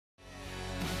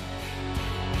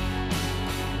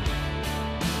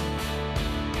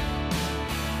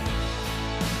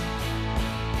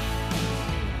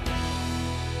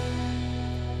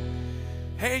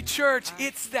Hey church,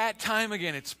 it's that time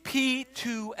again. It's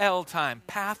P2L time,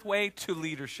 Pathway to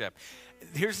Leadership.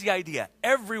 Here's the idea.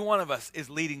 Every one of us is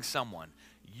leading someone.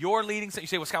 You're leading, you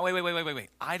say, well, Scott, wait.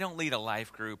 I don't lead a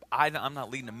life group. I'm not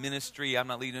leading a ministry. I'm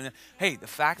not leading. Hey, the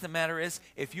fact of the matter is,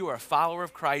 if you are a follower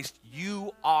of Christ,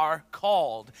 you are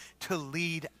called to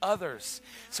lead others.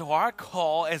 So our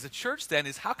call as a church then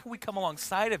is, how can we come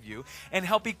alongside of you and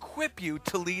help equip you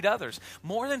to lead others?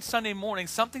 More than Sunday morning,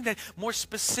 something that more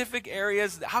specific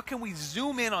areas, how can we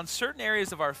zoom in on certain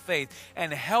areas of our faith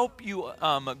and help you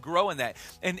grow in that?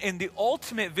 And the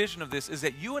ultimate vision of this is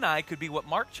that you and I could be what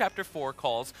Mark chapter 4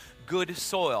 calls good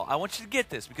soil. I want you to get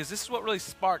this because this is what really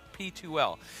sparked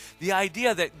P2L. The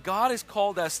idea that God has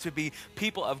called us to be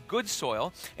people of good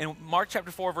soil. And Mark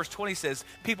chapter 4 verse 20 says,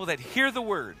 people that hear the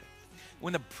word.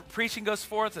 When the preaching goes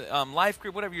forth, life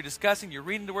group, whatever you're discussing, you're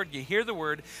reading the word, you hear the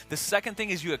word. The second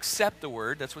thing is you accept the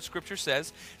word. That's what Scripture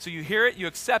says. So you hear it, you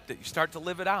accept it, you start to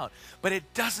live it out. But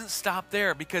it doesn't stop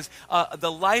there because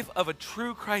the life of a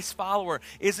true Christ follower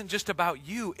isn't just about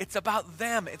you. It's about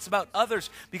them. It's about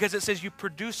others because it says you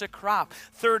produce a crop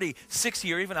 30,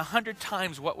 60, or even 100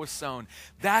 times what was sown.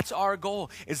 That's our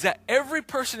goal, is that every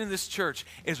person in this church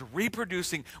is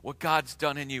reproducing what God's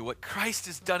done in you, what Christ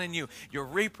has done in you. You're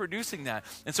reproducing that.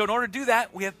 And so in order to do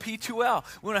that, we have P2L.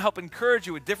 We want to help encourage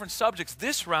you with different subjects.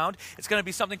 This round, it's going to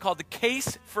be something called The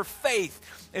Case for Faith.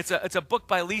 It's a book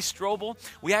by Lee Strobel.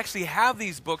 We actually have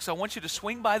these books. I want you to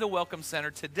swing by the Welcome Center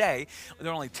today.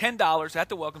 They're only $10 at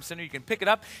the Welcome Center. You can pick it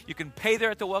up. You can pay there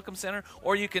at the Welcome Center,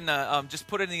 or you can just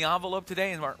put it in the envelope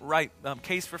today and write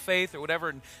Case for Faith or whatever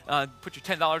and put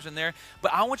your $10 in there.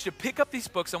 But I want you to pick up these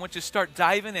books. I want you to start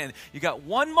diving in. You got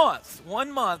 1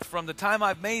 month from the time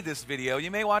I've made this video.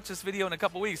 You may watch this video in a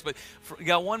couple weeks, but you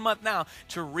got 1 month now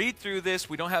to read through this.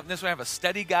 We don't have a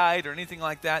study guide or anything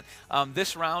like that.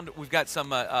 This round, we've got some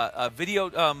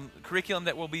video curriculum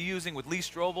that we'll be using with Lee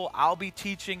Strobel. I'll be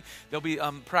teaching. There'll be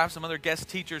perhaps some other guest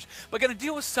teachers. But going to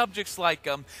deal with subjects like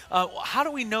how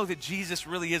do we know that Jesus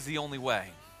really is the only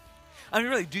way? I mean,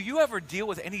 really, do you ever deal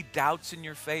with any doubts in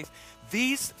your faith?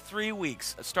 These 3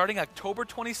 weeks, starting October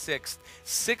 26th,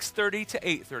 6:30 to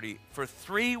 8:30, for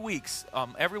 3 weeks,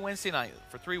 every Wednesday night,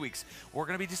 for 3 weeks, we're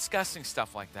going to be discussing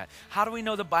stuff like that. How do we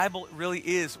know the Bible really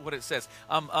is what it says?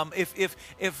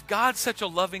 If God's such a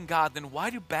loving God, then why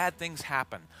do bad things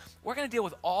happen? We're going to deal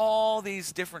with all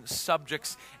these different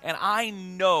subjects, and I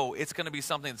know it's going to be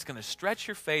something that's going to stretch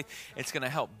your faith. It's going to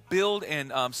help build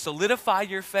and solidify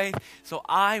your faith. So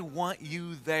I want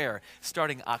you there,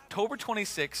 starting October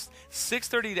 26th,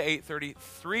 6:30 to 8:30,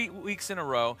 3 weeks in a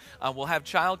row. We'll have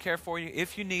childcare for you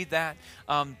if you need that.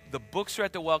 The books are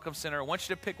at the Welcome Center. I want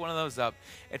you to pick one of those up.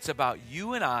 It's about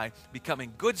you and I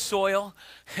becoming good soil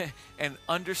and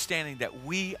understanding that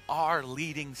we are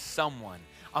leading someone.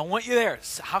 I want you there.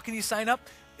 How can you sign up?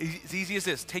 As easy as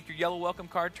this. Take your yellow welcome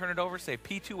card, turn it over, say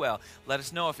P2L. Let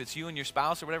us know if it's you and your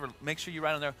spouse or whatever. Make sure you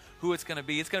write on there who it's going to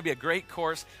be. It's going to be a great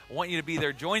course. I want you to be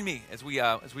there. Join me as we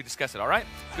discuss it, all right?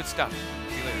 Good stuff.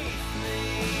 See you later.